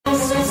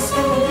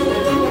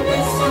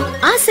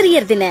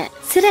ஆசிரியர் தின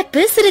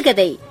சிறப்பு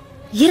சிறுகதை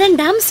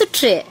இரண்டாம்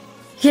சுற்று.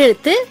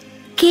 எழுத்து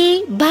கே.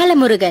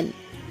 பாலமுருகன்.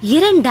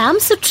 இரண்டாம்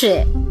சுற்று.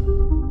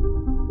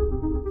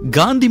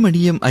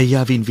 காந்திமணியம்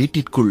ஐயாவின்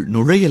வீட்டிற்குள்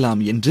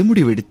நுழையலாம் என்று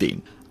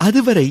முடிவெடுத்தேன்.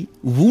 அதுவரை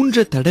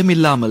ஊன்ற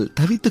தடமில்லாமல்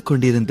தவித்துக்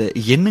கொண்டிருந்த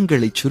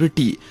எண்ணங்களை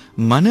சுருட்டி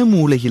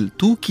மனமூலையில்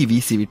தூக்கி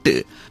வீசிவிட்டு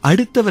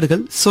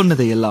அடுத்தவர்கள்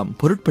சொன்னதையெல்லாம்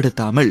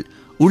பொருட்படுத்தாமல்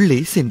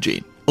உள்ளே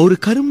சென்றேன். ஒரு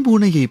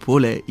கரும்பூனையை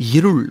போல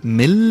இருள்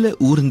மெல்ல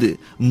ஊர்ந்து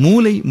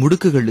மூளை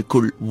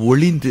முடுக்குகளுக்குள்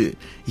ஒளிந்து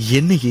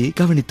என்னையே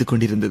கவனித்துக்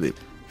கொண்டிருந்தது.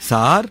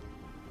 சார்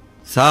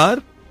சார்,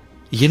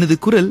 எனது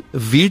குரல்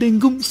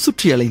வீடெங்கும்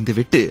சுற்றி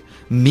அலைந்துவிட்டு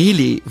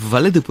மேலே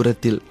வலது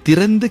புறத்தில்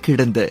திறந்து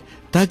கிடந்த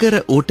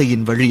தகர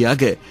ஓட்டையின்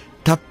வழியாக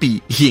தப்பி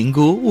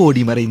எங்கோ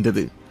ஓடி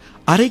மறைந்தது.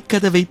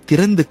 அரைக்கதவை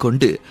திறந்து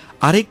கொண்டு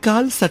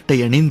அரைக்கால் சட்டை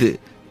அணிந்து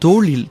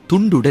தோளில்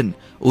துண்டுடன்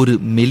ஒரு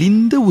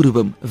மெலிந்த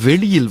உருவம்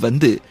வெளியில்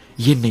வந்து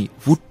என்னை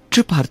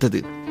உற்று பார்த்தது.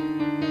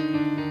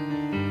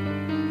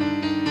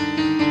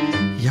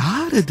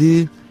 யாரது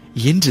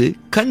என்று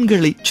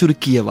கண்களை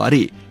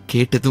சுருக்கியவாறே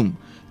கேட்டதும்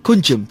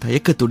கொஞ்சம்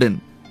தயக்கத்துடன்,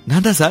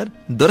 நான் தான் சார்,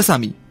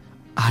 துரைசாமி.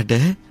 அட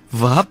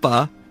வாப்பா,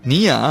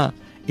 நீயா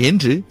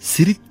என்று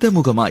சிரித்த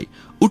முகமாய்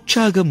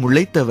உற்சாகம்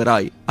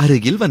முளைத்தவராய்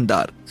அருகில்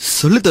வந்தார்.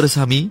 சொல்லு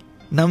துரைசாமி,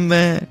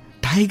 நம்ம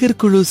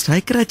டைகர் குழு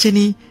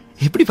ஸ்ட்ரைக்கராச்சனி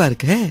எப்படி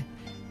பார்க்க?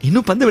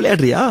 இன்னும் பந்து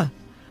விளையாடுறியா?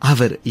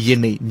 அவர்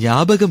என்னை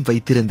ஞாபகம்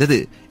வைத்திருந்தது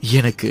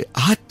எனக்கு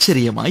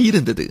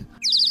ஆச்சரியமாயிருந்தது.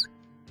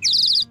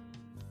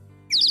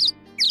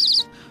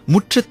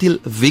 முற்றத்தில்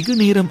வெகு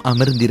நேரம்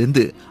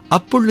அமர்ந்திருந்து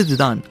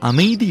அப்பொழுதுதான்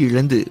அமைதி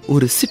இழந்து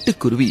ஒரு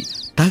சிட்டுக்குருவி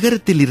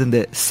தகரத்தில்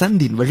இருந்த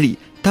சந்தின் வழி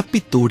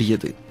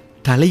தப்பித்தோடியது.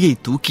 தலையை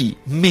தூக்கி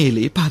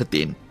மேலே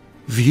பார்த்தேன்.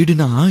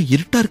 வீடுனா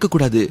இருட்டா இருக்க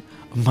கூடாது,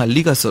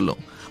 மல்லிகா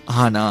சொல்லும்.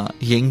 ஆனா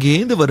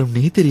எங்கேந்து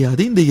வரும்னே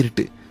தெரியாது இந்த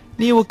இருட்டு.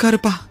 நீ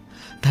உட்காருப்பா,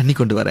 தண்ணி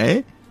கொண்டு வர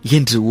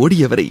என்று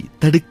ஓடியவரை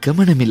தடுக்க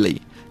மனமில்லை.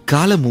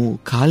 காலமோ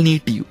கால்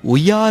நீட்டி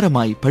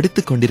ஒய்யாரமாய்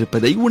படுத்துக்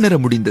கொண்டிருப்பதை உணர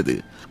முடிந்தது.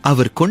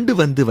 அவர் கொண்டு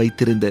வந்து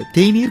வைத்திருந்த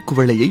தேநீர்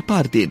குவளையை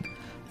பார்த்தேன்.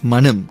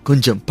 மனம்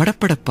கொஞ்சம்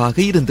படப்படப்பாக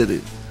இருந்தது.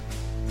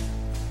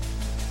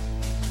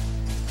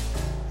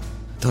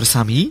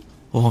 துரைசாமி,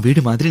 உன்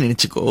வீடு மாதிரி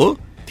நினைச்சுக்கோ,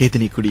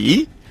 தேத்தனி குடி.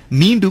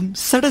 மீண்டும்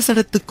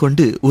சடசடத்துக்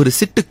கொண்டு ஒரு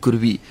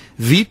சிட்டுக்குருவி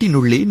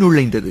வீட்டினுள்ளே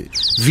நுழைந்தது.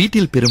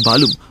 வீட்டில்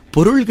பெரும்பாலும்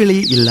பொருள்களே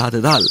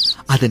இல்லாததால்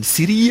அதன்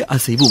சிறிய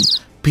அசைவும்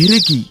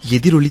பெருகி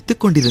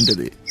எதிரொலித்துக்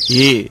கொண்டிருந்தது.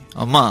 ஏ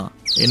அம்மா,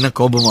 என்ன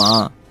கோபமா?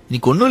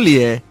 நீக்கு ஒன்னும்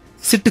இல்லையே.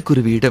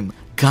 சிட்டுக்குருவியிடம்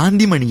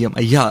காந்திமணியம்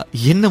ஐயா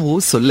என்னவோ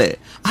சொல்ல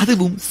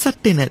அதுவும்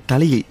சட்டென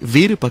தலையை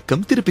வேறு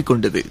பக்கம் திருப்பிக்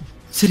கொண்டது.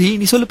 சரி,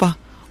 நீ சொல்லுப்பா,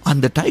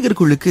 அந்த டைகர்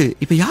குழுக்கு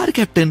இப்ப யார்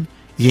கேப்டன்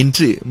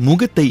என்று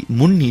முகத்தை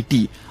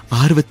முன்னீட்டி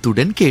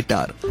ஆர்வத்துடன்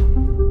கேட்டார்.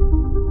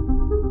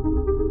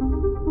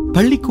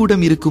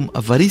 பள்ளிக்கூடம் இருக்கும்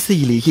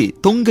வரிசையிலேயே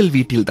தொங்கல்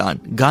வீட்டில்தான்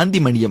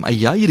காந்திமணியம்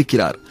ஐயா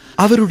இருக்கிறார்.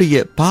 அவருடைய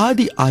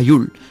பாதி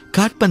ஆயுள்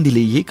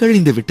காட்பந்திலேயே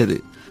கழிந்து விட்டது.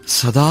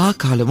 சதா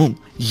காலமும்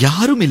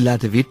யாரும்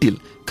இல்லாத வீட்டில்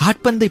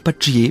காட்பந்தை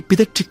பற்றியே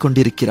பிதற்றிக்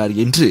கொண்டிருக்கிறார்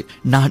என்று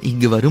நான்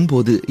இங்கு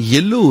வரும்போது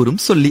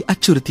எல்லோரும் சொல்லி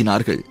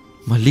அச்சுறுத்தினார்கள்.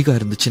 மல்லிகா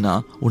இருந்துச்சுன்னா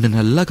உன்னை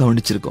நல்லா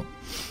கவனிச்சிருக்கோம்.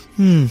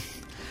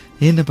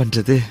 என்ன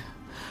பண்றது,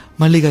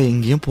 மல்லிகா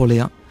எங்கேயும்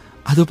போலையாம்.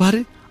 அது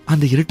பாரு,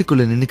 அந்த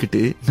இருட்டுக்குள்ள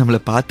நின்னுக்கிட்டு நம்மள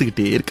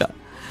பாத்துக்கிட்டே இருக்கா.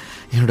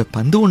 என்னோட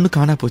பந்து ஒண்ணு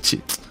காணா போச்சு,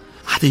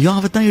 அதையும்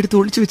அவதான் எடுத்து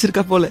ஒளிச்சு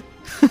வச்சிருக்கா போல.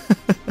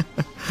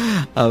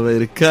 அவ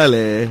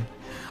இருக்காளே.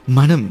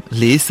 மனம்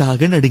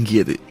லேசாக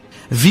நடுங்கியது.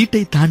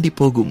 வீட்டை தாண்டி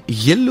போகும்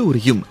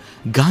எல்லோரையும்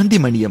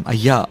காந்திமணியம்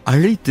ஐயா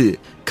அழைத்து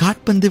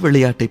காட்பந்து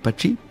விளையாட்டை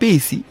பற்றி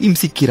பேசி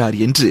இம்சிக்கிறார்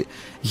என்று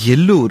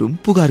எல்லோரும்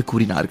புகார்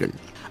கூறினார்கள்.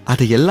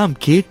 அதையெல்லாம்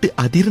கேட்டு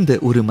அதிர்ந்த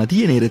ஒரு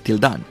மதிய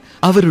நேரத்தில் தான்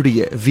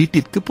அவருடைய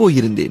வீட்டிற்கு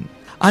போயிருந்தேன்.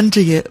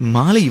 அன்றைய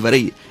மாலை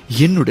வரை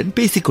என்னுடன்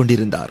பேசிக்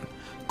கொண்டிருந்தார்.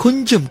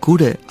 கொஞ்சம்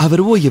கூட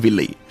அவர்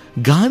ஓயவில்லை.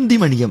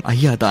 காந்திமணியம்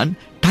ஐயாதான்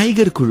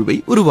டைகர் குழுவை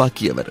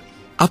உருவாக்கியவர்.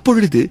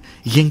 அப்பொழுது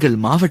எங்கள்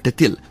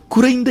மாவட்டத்தில்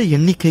குறைந்த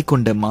எண்ணிக்கை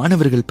கொண்ட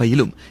மாணவர்கள்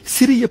பயிலும்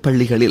சிறிய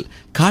பள்ளிகளில்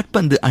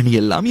காட்பந்து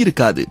அணியெல்லாம்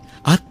இருக்காது.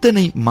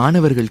 அத்தனை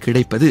மாணவர்கள்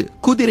கிடைப்பது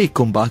குதிரை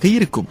கொம்பாக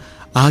இருக்கும்.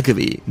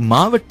 ஆகவே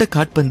மாவட்ட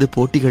காட்பந்து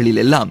போட்டிகளில்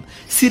எல்லாம்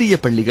சிறிய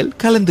பள்ளிகள்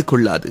கலந்து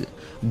கொள்ளாது.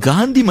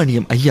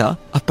 காந்திமணியம் ஐயா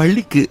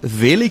அப்பள்ளிக்கு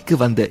வேலைக்கு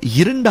வந்த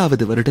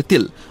 2வது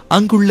வருடத்தில்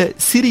அங்குள்ள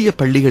சிறிய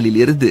பள்ளிகளில்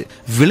இருந்து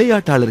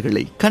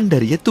விளையாட்டாளர்களை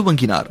கண்டறிய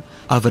துவங்கினார்.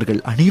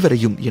 அவர்கள்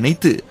அனைவரையும்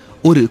இணைத்து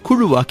ஒரு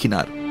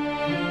குழுவாக்கினார்.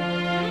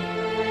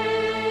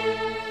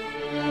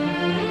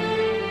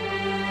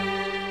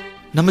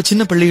 நம்ம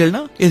சின்ன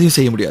பள்ளிகள்னா எதையும்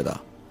செய்ய முடியாதா?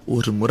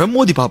 ஒரு முறை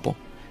மோதி பார்ப்போம்,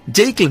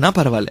 ஜெயிக்கலனா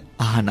பரவாயில்ல.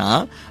 ஆனா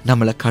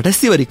நம்மள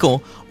கடைசி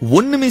வரைக்கும்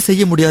ஒண்ணுமே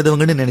செய்ய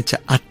முடியாதவங்கன்னு நினைச்ச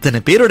அத்தனை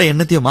பேரோட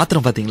எண்ணத்தையும்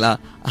மாத்திரம் பாத்தீங்களா,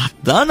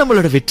 அதான்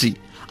நம்மளோட வெற்றி.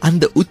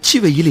 அந்த உச்சி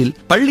வெயிலில்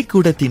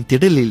பள்ளிக்கூடத்தின்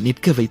திடலில்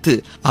நிற்க வைத்து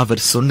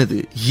அவர் சொன்னது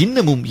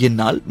இன்னமும்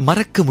என்னால்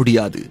மறக்க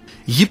முடியாது.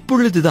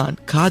 இப்பொழுதுதான்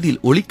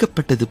காதில்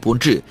ஒலிக்கப்பட்டது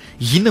போன்று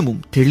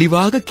இன்னமும்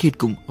தெளிவாக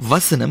கேட்கும்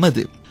வசனம்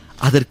அது.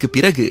 அதற்கு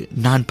பிறகு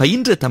நான்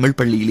பயின்ற தமிழ்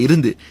பள்ளியில்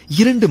இருந்து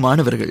 2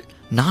 மாணவர்கள்,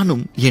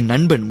 நானும் என்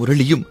நண்பன்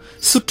முரளியும்,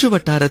 சுற்று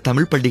வட்டார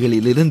தமிழ்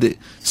பள்ளிகளில் இருந்து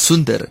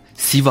சுந்தர்,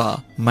 சிவா,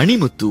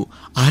 மணிமுத்து,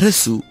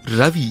 அரசு,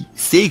 ரவி,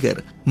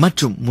 சேகர்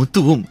மற்றும்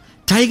முத்துவும்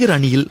டைகர்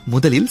அணியில்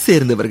முதலில்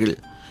சேர்ந்தவர்கள்.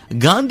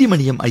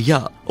 காந்திமணியம் ஐயா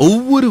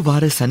ஒவ்வொரு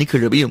வார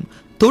சனிக்கிழமையும்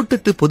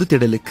தோட்டத்து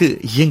பொதுத்திடலுக்கு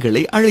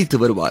எங்களை அழைத்து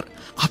வருவார்.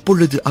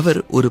 அப்பொழுது அவர்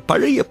ஒரு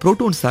பழைய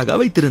புரோட்டோன் சாகா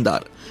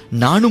வைத்திருந்தார்.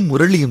 நானும்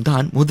முரளியும்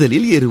தான்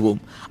முதலில்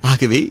ஏறுவோம்.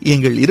 ஆகவே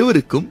எங்கள்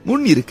இருவருக்கும்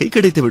முன் இருக்கை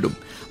கிடைத்துவிடும்.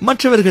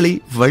 மற்றவர்களை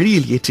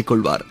வழியில்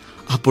ஏற்றிக்கொள்வார்.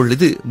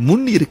 அப்பொழுது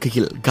முன்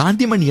இருக்கையில்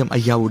காந்திமணியம்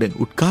ஐயாவுடன்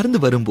உட்கார்ந்து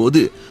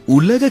வரும்போது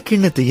உலக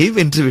கிண்ணத்தையே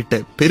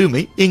வென்றுவிட்ட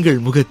பெருமை எங்கள்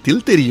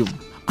முகத்தில் தெரியும்.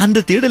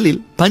 அந்த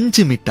திடலில்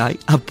பஞ்சு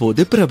மிட்டாய்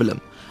அப்போது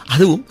பிரபலம்.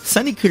 அதுவும்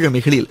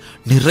சனிக்கிழமைகளில்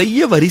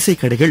நிறைய வரிசை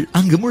கடைகள்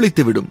அங்கு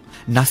முளைத்துவிடும்.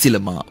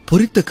 நசிலமா,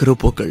 பொரித்த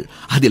கருப்போக்கள்,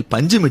 அதில்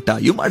பஞ்சு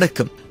மிட்டாயும்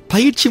அடக்கம்.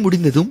 பயிற்சி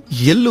முடிந்ததும்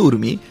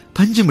எல்லோருமே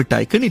பஞ்சு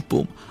மிட்டாய்க்கு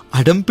நிற்போம்.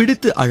 அடம்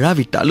பிடித்து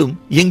அழாவிட்டாலும்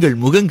எங்கள்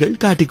முகங்கள்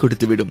காட்டி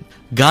கொடுத்துவிடும்.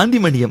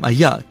 காந்திமணியம்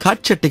ஐயா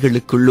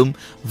காட்சட்டைகளுக்குள்ளும்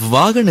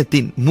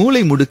வாகனத்தின்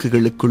மூளை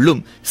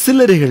முடுக்குகளுக்குள்ளும்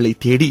சில்லறைகளை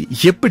தேடி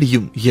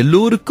எப்படியும்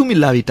எல்லோருக்கும்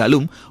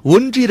இல்லாவிட்டாலும்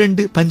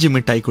 1-2 பஞ்சு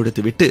மிட்டாய்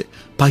கொடுத்துவிட்டு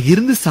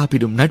பகிர்ந்து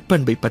சாப்பிடும்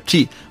நட்பண்பை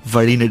பற்றி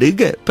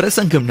வழிநெடுக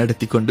பிரசங்கம்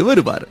நடத்தி கொண்டு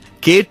வருவார்.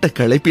 கேட்ட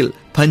களைப்பில்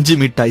பஞ்சு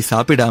மிட்டாய்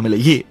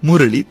சாப்பிடாமலேயே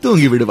முரளி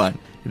தூங்கி விடுவான்.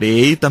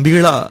 டேய்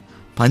தம்பிகளா,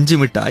 பஞ்சு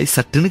மிட்டாய்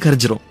சட்டுன்னு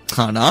கரைஞ்சிரும்.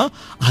 ஆனா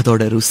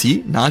அதோட ருசி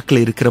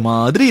நாக்குல இருக்கிற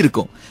மாதிரி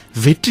இருக்கும்.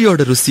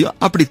 வெற்றியோட ருசியும்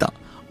அப்படித்தான்.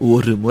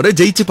 ஒரு முறை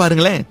ஜெயிச்சு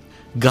பாருங்களேன்.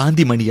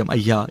 காந்திமணியம்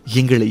ஐயா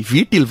எங்களை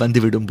வீட்டில்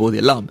வந்துவிடும்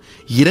போதெல்லாம்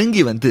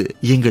இறங்கி வந்து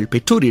எங்கள்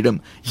பெற்றோரிடம்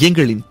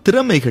எங்களின்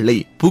திறமைகளை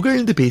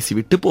புகழ்ந்து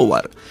பேசிவிட்டு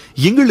போவார்.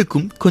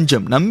 எங்களுக்கும்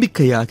கொஞ்சம்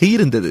நம்பிக்கையாக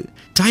இருந்தது.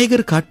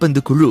 டைகர்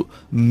காட்பந்து குழு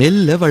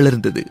மெல்ல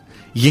வளர்ந்தது.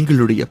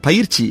 எங்களுடைய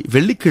பயிற்சி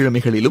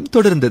வெள்ளிக்கிழமைகளிலும்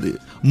தொடர்ந்தது.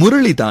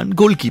 முரளிதான்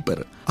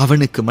கோல்கீப்பர்.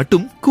 அவனுக்கு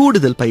மட்டும்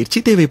கூடுதல் பயிற்சி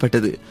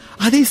தேவைப்பட்டது.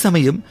 அதே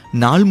சமயம்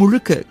நாள்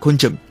முழுக்க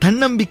கொஞ்சம்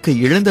தன்னம்பிக்கை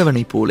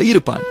இழந்தவனை போல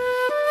இருப்பான்.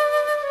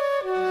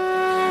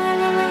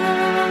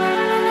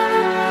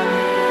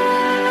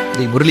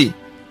 முரளி,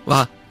 வா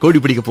கோடி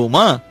பிடிக்க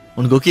போமா,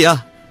 உனக்கு ஓகேயா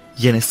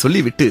என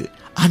சொல்லிவிட்டு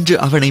அன்று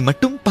அவனை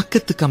மட்டும்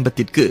பக்கத்து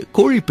கம்பத்திற்கு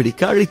கோழி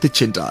பிடிக்க அழைத்துச்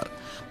சென்றார்.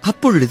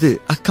 அப்பொழுது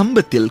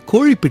அக்கம்பத்தில்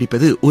கோழி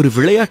பிடிப்பது ஒரு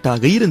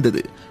விளையாட்டாக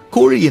இருந்தது.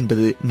 கோழி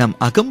என்பது நம்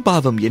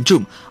அகம்பாவம்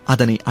என்றும்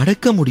அதனை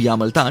அடக்க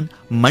முடியாமல் தான்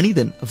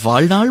மனிதன்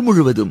வாழ்நாள்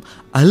முழுவதும்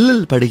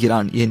அல்லல்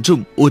படுகிறான்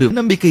என்றும் ஒரு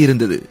நம்பிக்கை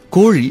இருந்தது.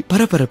 கோழி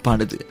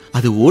பரபரப்பானது.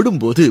 அது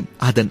ஓடும்போது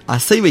அதன்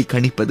அசைவை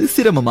கணிப்பது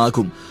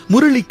சிரமமாகும்.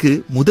 முரளிக்கு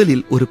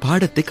முதலில் ஒரு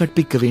பாடத்தை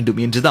கற்பிக்க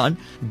வேண்டும் என்றுதான்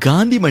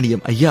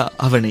காந்திமணியம் ஐயா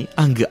அவனை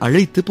அங்கு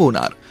அழைத்து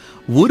போனார்.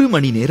 1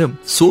 மணி நேரம்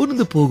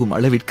சோர்ந்து போகும்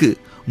அளவிற்கு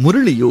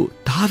முரளியோ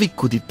தாவி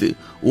குதித்து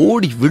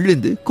ஓடி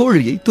விழுந்து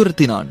கோழியை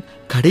துரத்தினான்.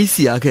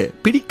 கடைசியாக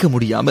பிடிக்க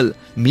முடியாமல்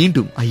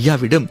மீண்டும்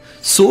ஐயாவிடம்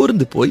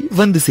சோர்ந்து போய்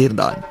வந்து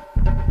சேர்ந்தான்.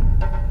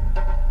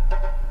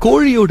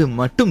 கோழியோடு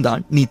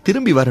மட்டும்தான் நீ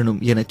திரும்பி வரணும்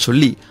என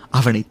சொல்லி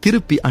அவனை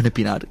திருப்பி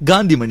அனுப்பினார்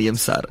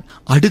காந்திமணியம் சார்.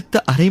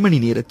 அடுத்த அரை மணி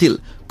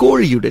நேரத்தில்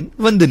கோழியுடன்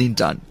வந்து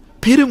நின்றான்.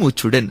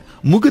 பெருமூச்சுடன்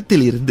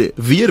முகத்தில் இருந்து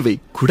வியர்வை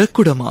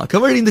குடக்குடமாக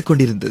வழிந்து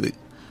கொண்டிருந்தது.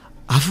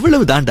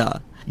 அவ்வளவு தாண்டா.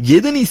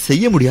 எதை நீ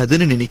செய்ய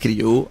முடியாதுன்னு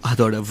நினைக்கிறியோ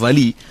அதோட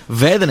வலி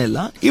வேதனை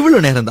எல்லாம்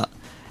இவ்வளவு நேரம் தான்.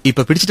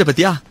 இப்ப பிடிச்சிட்ட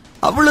பத்தியா,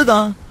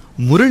 அவ்வளவுதான்.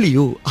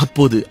 முரளியோ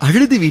அப்போது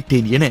அழுது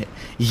விட்டேன் என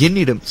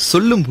என்னிடம்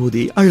சொல்லும்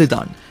போதே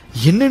அழுதான்.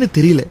 என்னன்னு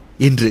தெரியல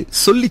என்று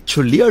சொல்லி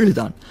சொல்லி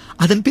அழுதான்.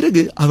 அதன்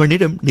பிறகு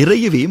அவனிடம்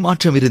நிறையவே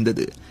மாற்றம்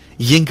இருந்தது.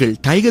 எங்கள்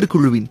டைகர்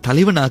குழுவின்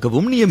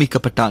தலைவனாகவும்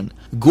நியமிக்கப்பட்டான்.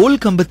 கோல்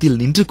கம்பத்தில்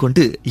நின்று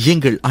கொண்டு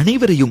எங்கள்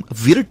அனைவரையும்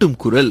விரட்டும்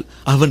குரல்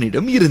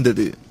அவனிடம்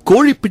இருந்தது.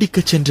 கோழி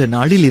பிடிக்க சென்ற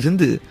நாளில்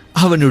இருந்து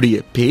அவனுடைய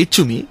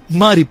பேச்சுமே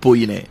மாறி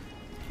போயின.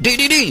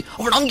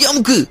 அவன் அங்கே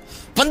அமுக்கு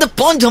வந்த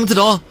பாஞ்சு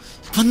அமுத்துடா,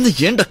 வந்து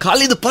ஏண்ட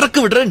காலையில பறக்க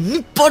விடுற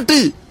நிப்பாட்டு.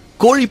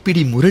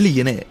 கோழிப்பிடி முரளி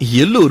என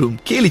எல்லோரும்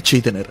கேலி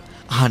செய்தனர்.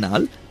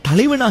 ஆனால்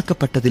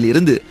தலைவனாக்கப்பட்டதில்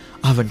இருந்து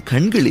அவன்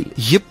கண்களில்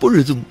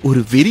எப்பொழுதும்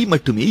ஒரு வெறி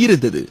மட்டுமே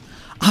இருந்தது.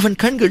 அவன்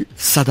கண்கள்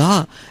சதா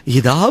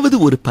ஏதாவது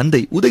ஒரு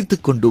பந்தை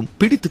உதைத்துக் கொண்டும்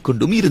பிடித்துக்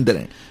கொண்டும் இருந்தன.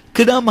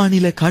 கிடா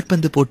மாநில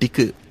காட்பந்து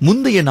போட்டிக்கு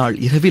முந்தைய நாள்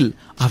இரவில்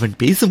அவன்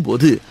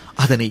பேசும்போது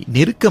அதனை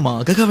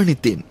நெருக்கமாக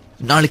கவனித்தேன்.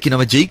 நாளைக்கு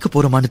நம்ம ஜெயிக்க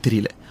போறோமான்னு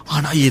தெரியல,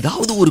 ஆனா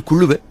ஏதாவது ஒரு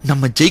குழுவை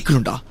நம்ம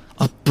ஜெயிக்கணும்டா,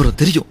 அப்புறம்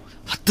தெரியும்,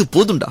 அது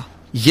போதும்டா.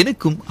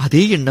 எனக்கும்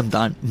அதே எண்ணம்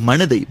தான்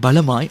மனதை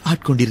பலமாய்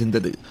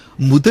ஆட்கொண்டிருந்தது.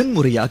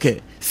 முதன்முறையாக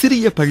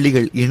சிறிய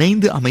பள்ளிகள்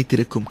இணைந்து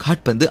அமைத்திருக்கும்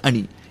காட்பந்து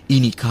அணி.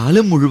 இனி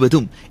காலம்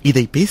முழுவதும்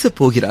இதை பேசப்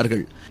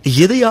போகிறார்கள்.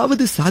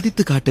 எதையாவது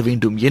சாதித்து காட்ட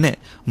வேண்டும் என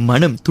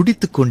மனம்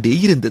துடித்துக் கொண்டே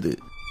இருந்தது.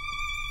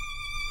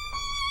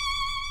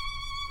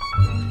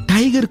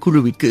 டைகர்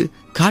குழுவிற்கு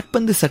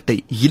காட்பந்து சட்டை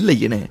இல்லை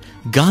என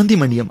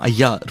காந்திமணியம்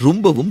ஐயா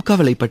ரொம்பவும்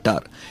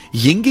கவலைப்பட்டார்.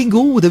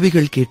 எங்கெங்கோ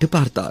உதவிகள் கேட்டு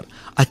பார்த்தார்.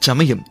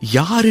 அச்சமயம்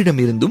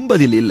யாரிடமிருந்தும்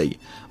பதில் இல்லை.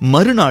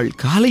 மறுநாள்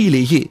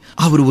காலையிலேயே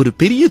அவர் ஒரு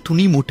பெரிய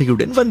துணி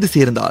மூட்டையுடன் வந்து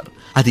சேர்ந்தார்.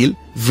 அதில்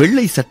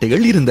வெள்ளை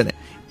சட்டைகள் இருந்தன.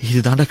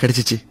 இதுதாண்டா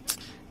கிடைச்சிச்சு,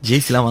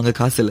 ஜெய்சிலாம் வாங்க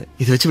காசு இல்ல,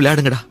 இதை வச்சு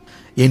விளையாடுங்கடா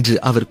என்று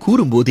அவர்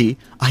கூறும்போதே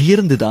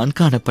அயர்ந்துதான்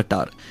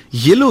காணப்பட்டார்.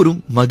 எல்லோரும்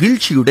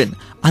மகிழ்ச்சியுடன்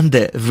அந்த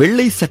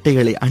வெள்ளை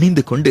சட்டைகளை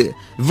அணிந்து கொண்டு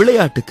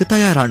விளையாட்டுக்கு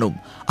தயாரானோம்.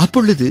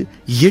 அப்பொழுது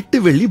 8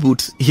 வெள்ளி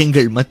பூட்ஸ்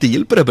எங்கள்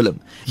மத்தியில் பிரபலம்.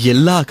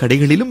 எல்லா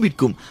கடைகளிலும்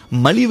விற்கும்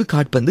மலிவு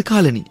காற்பந்து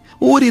காலனி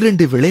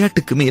 1-2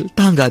 விளையாட்டுக்கு மேல்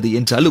தாங்காது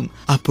என்றாலும்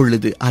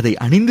அப்பொழுது அதை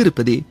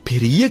அணிந்திருப்பதே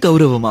பெரிய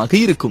கௌரவமாக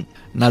இருக்கும்.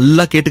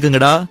 நல்லா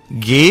கேட்டுக்கங்கடா,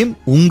 கேம்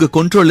உங்க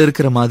கண்ட்ரோல்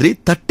இருக்கிற மாதிரி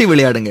தட்டி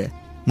விளையாடுங்க.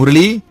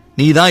 முரளி,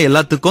 நீதான்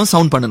எல்லாத்துக்கும்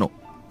சவுண்ட் பண்ணணும்.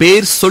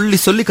 பேர் சொல்லி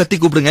சொல்லி கத்தி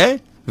கூப்பிடுங்க.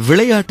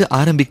 விளையாட்டு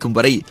ஆரம்பிக்கும்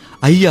வரை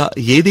ஐயா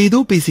ஏதேதோ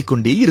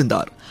பேசிக்கொண்டே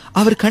இருந்தார்.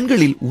 அவர்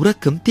கண்களில்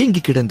உறக்கம்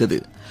தேங்கி கிடந்தது.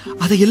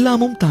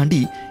 அதையெல்லாமும் தாண்டி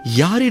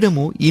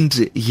யாரிடமோ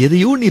இன்று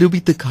எதையோ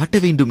நிரூபித்து காட்ட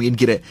வேண்டும்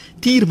என்கிற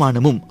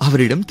தீர்மானமும்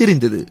அவரிடம்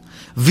தெரிந்தது.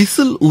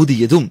 விசில்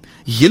ஊதியதும்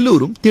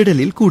எல்லோரும்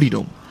திடலில்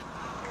கூடினோம்.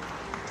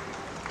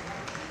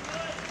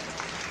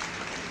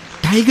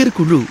 டைகர்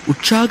குழு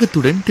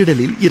உற்சாகத்துடன்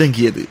திடலில்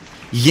இறங்கியது.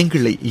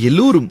 எங்களை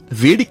எல்லோரும்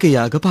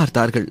வேடிக்கையாக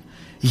பார்த்தார்கள்.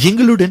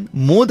 எங்களுடன்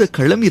மோத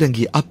களம்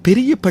இறங்கிய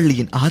அப்பெரிய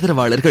பள்ளியின்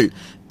ஆதரவாளர்கள்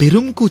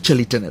பெரும்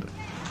கூச்சலிட்டனர்.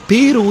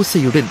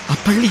 பேரோசையுடன்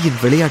அப்பள்ளியின்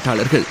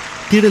விளையாட்டாளர்கள்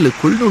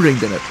திடலுக்குள்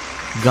நுழைந்தனர்.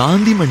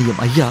 காந்திமணியம்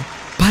ஐயா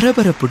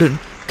பரபரப்புடன்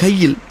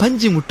கையில்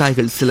பஞ்சு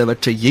முட்டாய்கள்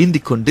சிலவற்றை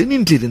ஏந்தி கொண்டு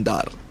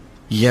நின்றிருந்தார்.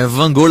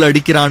 எவன் கோல்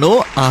அடிக்கிறானோ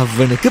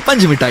அவனுக்கு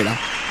பஞ்சு மிட்டாய்டா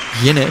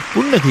என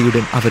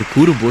புன்னகையுடன் அவர்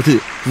கூறும்போது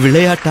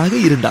விளையாட்டாக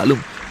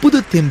இருந்தாலும் புது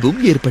தெம்பும்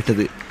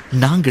ஏற்பட்டது.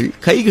 நாங்கள்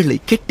கைகளை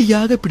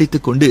கெட்டியாக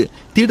பிடித்துக் கொண்டு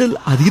திடல்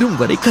அதிரும்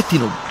வரை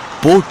கத்தினோம்.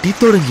 போட்டி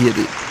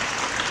தொடங்கியது.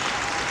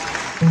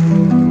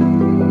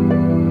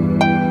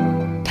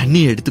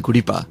 தண்ணி எடுத்து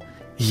குடிப்பா.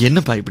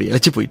 என்னப்பா இப்படி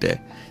இழைச்சு போயிட்ட?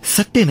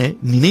 சட்டென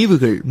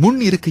நினைவுகள் முன்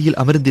இருக்கையில்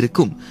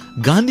அமர்ந்திருக்கும்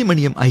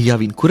காந்திமணியம்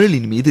ஐயாவின்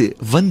குரலின் மீது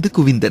வந்து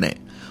குவிந்தன.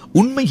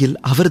 உண்மையில்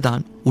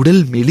அவர்தான்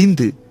உடல்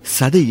மெலிந்து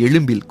சதை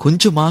எலும்பில்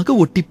கொஞ்சமாக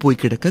ஒட்டி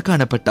போய் கிடக்க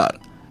காணப்பட்டார்.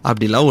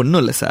 அப்படிலாம்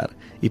ஒன்னும் இல்ல சார்,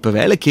 இப்ப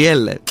வேலைக்கே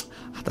இல்ல,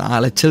 அதான்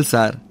அலைச்சல்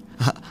சார்.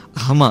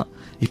 ஆமா,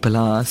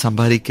 இப்பெல்லாம்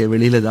சம்பாதிக்க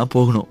வெளியில தான்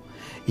போகணும்.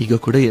 இங்க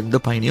கூட எந்த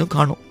பயணியும்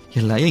காணும்,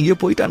 எல்லாம் எங்கேயோ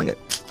போயிட்டானுங்க.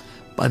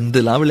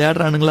 பந்துலாம்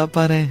விளையாடுறானுங்களா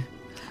பாரு,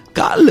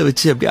 காலில்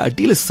வச்சு அப்படியே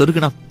அடியில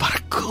சொருகுனா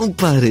பறக்கும்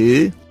பாரு.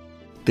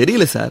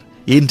 தெரியல சார்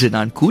என்று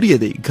நான்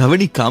கூறியதை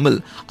கவனிக்காமல்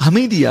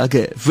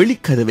அமைதியாக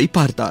வெளிக்கதவை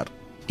பார்த்தார்.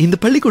 இந்த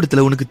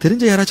பள்ளிக்கூடத்துல உனக்கு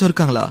தெரிஞ்ச யாராச்சும்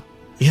இருக்காங்களா?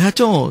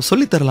 யாராச்சும்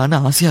சொல்லி தரலான்னு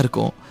ஆசையா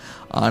இருக்கும்.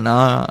 ஆனா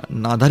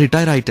நான் தான்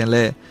ரிட்டையர் ஆயிட்டேன்ல,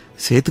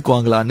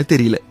 சேர்த்துக்குவாங்களான்னு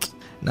தெரியல.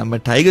 நம்ம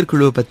டைகர்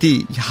குழுவை பத்தி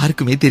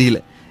யாருக்குமே தெரியல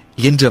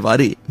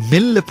என்றவாறு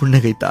மெல்ல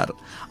புன்னகைத்தார்.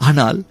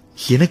 ஆனால்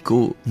எனக்கோ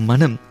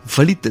மனம்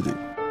வலித்தது.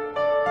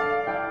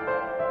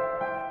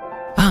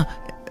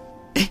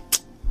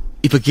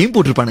 இப்ப கேம்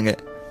போட்டிருப்பானுங்க,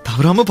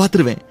 தவறாம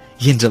பாத்துருவேன்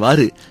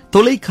என்றவாறு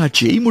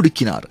தொலைக்காட்சியை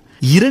முடுக்கினார்.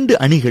 2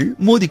 அணிகள்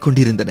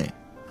மோதிக்கொண்டிருந்தன.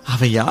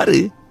 அவன் யாரு?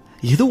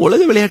 ஏதோ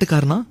உலக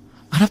விளையாட்டுக்காரனா,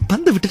 ஆனா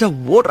பந்து விட்டுட்டா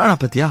ஓடுறானா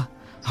பத்தியா?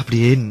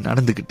 அப்படியே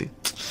நடந்துகிட்டு,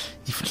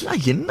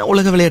 இவெல்லாம் என்ன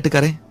உலக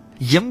விளையாட்டுக்காரன்?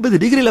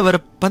 80 டிகிரில வர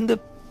பந்து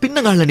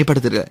பின்னங்கால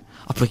நிப்படுத்துற,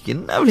 அப்ப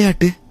என்ன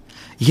விளையாட்டு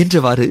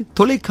என்றவாறு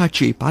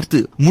தொலைக்காட்சியை பார்த்து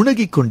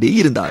முனகிக் கொண்டே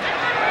இருந்தார்.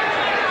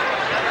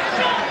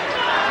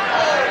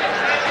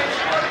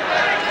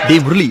 டே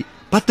முரளி,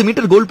 10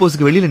 மீட்டர் கோல்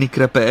போஸ்டுக்கு வெளியில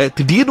நிக்கிறப்ப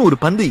திடீர்னு ஒரு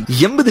பந்து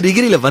 80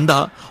 டிகிரில வந்தா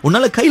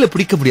உன்னால கையில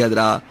பிடிக்க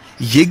முடியாதுடா,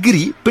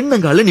 எகிரி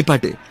பின்னங்கால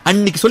நிப்பாட்டு.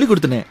 அன்னைக்கு சொல்லி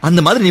கொடுத்தனே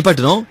அந்த மாதிரி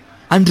நிப்பாட்டணும்.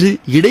 அன்று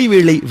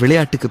இடைவேளை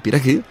விளையாட்டுக்கு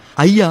பிறகு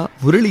ஐயா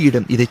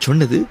முரளியிடம் இதை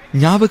சொன்னது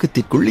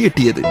ஞாபகத்திற்குள்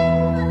எட்டியது.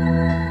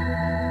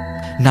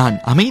 நான்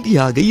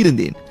அமைதியாக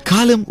இருந்தேன்.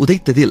 காலம்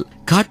உதைத்ததில்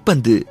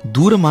காற்பந்து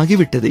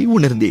தூரமாகிவிட்டதை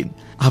உணர்ந்தேன்.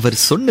 அவர்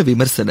சொன்ன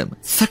விமர்சனம்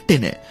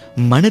சட்டென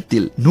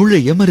மனத்தில்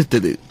நுழைய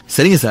மறுத்தது.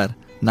 சரிங்க சார்,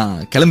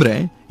 நான்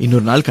கிளம்புறேன்,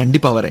 இன்னொரு நாள்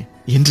கண்டிப்பா வரேன்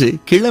என்று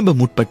கிளம்ப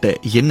முற்பட்ட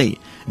என்னை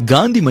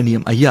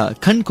காந்திமணியம் ஐயா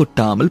கண்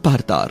கொட்டாமல்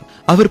பார்த்தார்.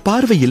 அவர்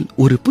பார்வையில்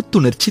ஒரு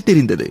புத்துணர்ச்சி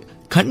தெரிந்தது.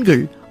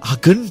 கண்கள்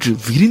அகன்று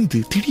விரிந்து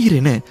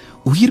திடீரென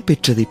உயிர்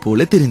பெற்றதை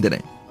போல தெரிந்தன.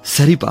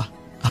 சரிப்பா,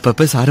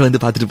 அப்பப்ப சார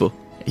வந்து பாத்துட்டு போ.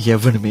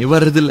 எவனுமே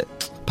வர்றதில்ல,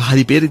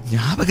 பாதி பேர்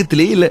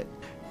ஞாபகத்திலே இல்ல.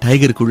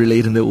 டைகர் குழுல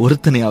இருந்த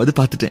ஒருத்தனையாவது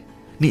பார்த்துட்டேன்.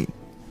 நீ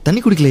தண்ணி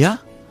குடிக்கலையா?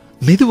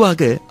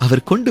 மெதுவாக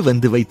அவர் கொண்டு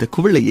வந்து வைத்த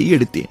குவளையை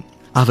எடுத்தேன்.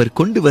 அவர்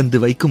கொண்டு வந்து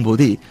வைக்கும்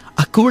போதே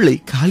அக்குவளை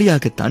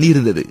காலியாகத்தான்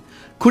இருந்தது.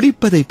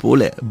 குடிப்பதை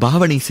போல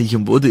பாவனை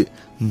செய்யும் போது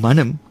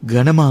மனம்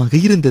கனமாக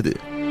இருந்தது.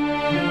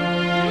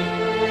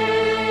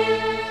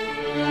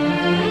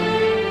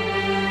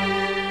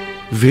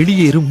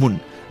 வெளியேறும் முன்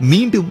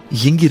மீண்டும்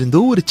எங்கிருந்தோ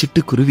ஒரு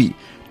சிட்டுக்குருவி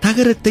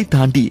தகரத்தை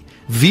தாண்டி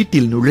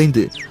வீட்டில்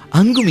நுழைந்து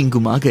அங்கும்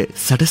இங்குமாக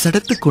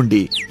சடசடத்து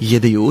கொண்டே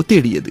எதையோ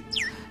தேடியது.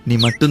 நீ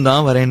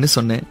மட்டும்தான் வரேன்னு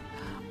சொன்ன,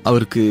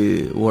 அவருக்கு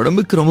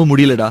உடம்புக்கு ரொம்ப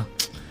முடியலடா,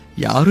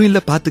 யாரும் இல்ல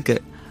பாத்துக்க,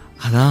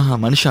 அதான்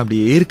மனுஷன்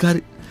அப்படியே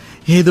இருக்காரு.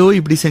 ஏதோ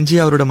இப்படி செஞ்சு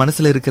அவரோட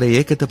மனசுல இருக்கிற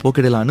ஏக்கத்தை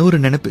போக்கிடலான்னு ஒரு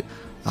நினைப்பு,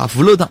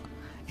 அவ்வளவுதான்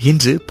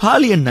என்று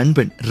பாலியன்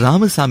நண்பன்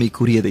ராமசாமி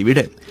கூறியதை விட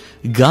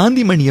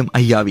காந்திமணியம்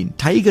ஐயாவின்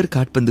டைகர்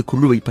காற்பந்து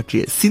குழுவை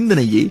பற்றிய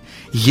சிந்தனையே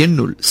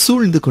என்னுள்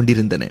சூழ்ந்து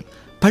கொண்டிருந்தன.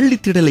 பள்ளி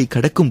திடலை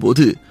கடக்கும்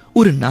போது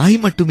ஒரு நாய்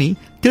மட்டுமே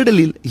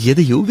திடலில்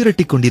எதையோ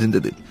விரட்டி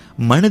கொண்டிருந்தது.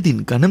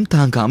 மனதின் கனம்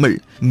தாங்காமல்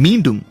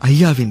மீண்டும்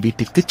ஐயாவின்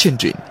வீட்டிற்கு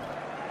சென்றேன்.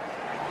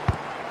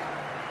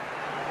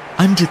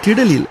 அன்று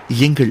திடலில்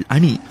எங்கள்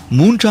அணி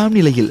 3ஆம்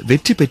நிலையில்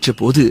வெற்றி பெற்ற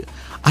போது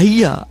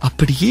ஐயா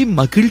அப்படியே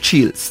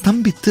மகிழ்ச்சியில்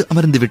ஸ்தம்பித்து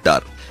அமர்ந்து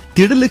விட்டார்.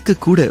 திடலுக்கு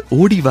கூட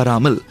ஓடி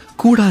வராமல்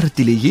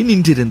கூடாரத்திலேயே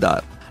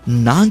நின்றிருந்தார்.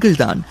 நாங்கள்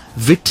தான்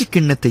வெற்றி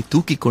கிண்ணத்தை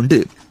தூக்கிக் கொண்டு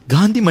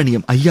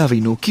காந்திமணியம் ஐயாவை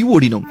நோக்கி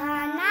ஓடினோம்.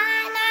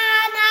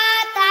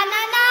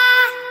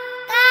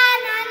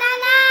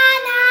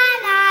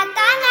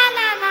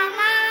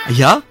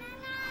 ஐயா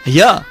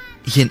ஐயா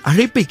என்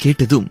அழைப்பை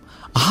கேட்டதும்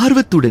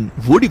ஆர்வத்துடன்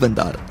ஓடி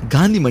வந்தார்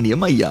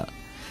காந்திமணியம் ஐயா.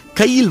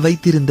 கையில்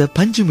வைத்திருந்த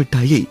பஞ்சு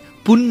மிட்டாயை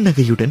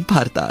புன்னகையுடன்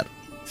பார்த்தார்.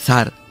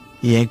 சார்,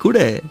 என் கூட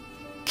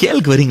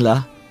கேளுக்கு வரீங்களா?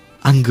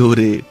 அங்க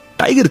ஒரு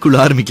டைகர் குழு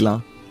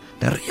ஆரம்பிக்கலாம்.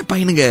 நிறைய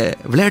பையனுங்க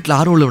விளையாட்டுல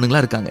ஆர்வம்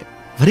உள்ளவனுங்களா இருக்காங்க.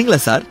 வரீங்களா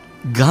சார்?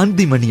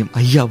 காந்திமணியம்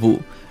ஐயாவோ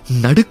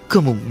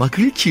நடுக்கமும்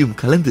மகிழ்ச்சியும்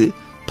கலந்து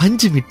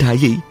பஞ்சு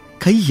மிட்டாயை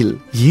கையில்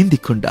ஏந்தி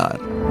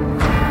கொண்டார்.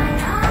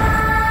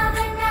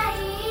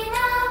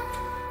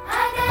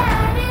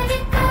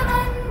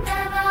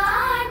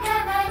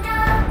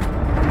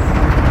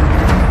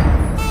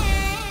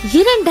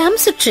 இரண்டாம்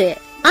சுற்று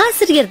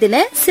ஆசிரியர் தின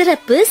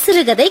சிறப்பு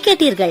சிறுகதை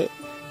கேட்டீர்கள்.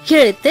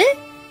 எழுத்து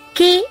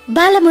கே.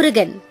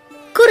 பாலமுருகன்,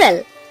 குரல்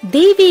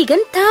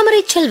தெய்வீகன்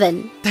தாமரை செல்வன்,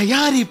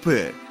 தயாரிப்பு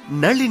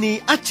நளினி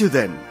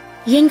அச்சுதன்.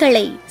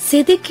 எங்களை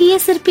செதுக்கிய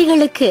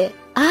சிற்பிகளுக்கு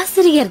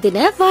ஆசிரியர்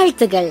தின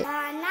வாழ்த்துகள்.